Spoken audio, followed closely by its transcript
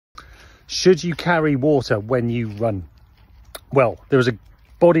Should you carry water when you run? Well, there is a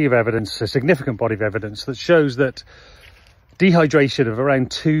body of evidence, a significant body of evidence that shows that dehydration of around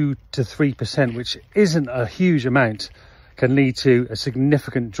 2 to 3%, which isn't a huge amount, can lead to a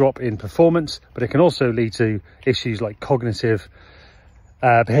significant drop in performance, but it can also lead to issues like cognitive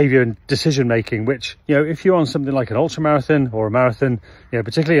behavior and decision making, which, you know, if you're on something like an ultra marathon or a marathon, you know,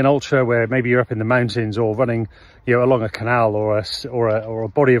 particularly an ultra where maybe you're up in the mountains or running, you know, along a canal or a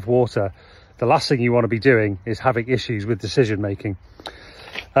body of water, the last thing you want to be doing is having issues with decision making.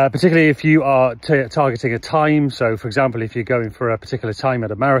 Particularly if you are targeting a time. So for example, if you're going for a particular time at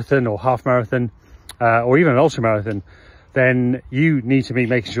a marathon or half marathon, or even an ultra marathon, then you need to be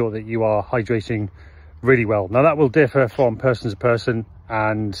making sure that you are hydrating really well. Now that will differ from person to person,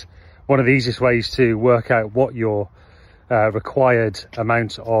 and one of the easiest ways to work out what your required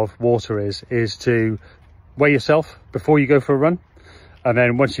amount of water is to weigh yourself before you go for a run, and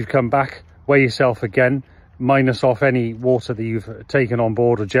then once you've come back, weigh yourself again, minus off any water that you've taken on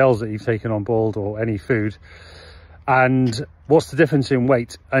board or gels that you've taken on board or any food, and what's the difference in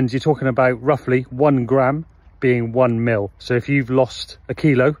weight. And you're talking about roughly 1 gram being 1 mil. So if you've lost a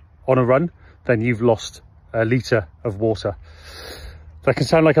kilo on a run, then you've lost a litre of water. That can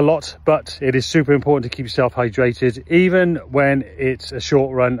sound like a lot, but it is super important to keep yourself hydrated, even when it's a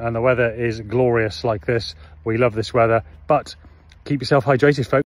short run and the weather is glorious like this. We love this weather, but keep yourself hydrated, folks.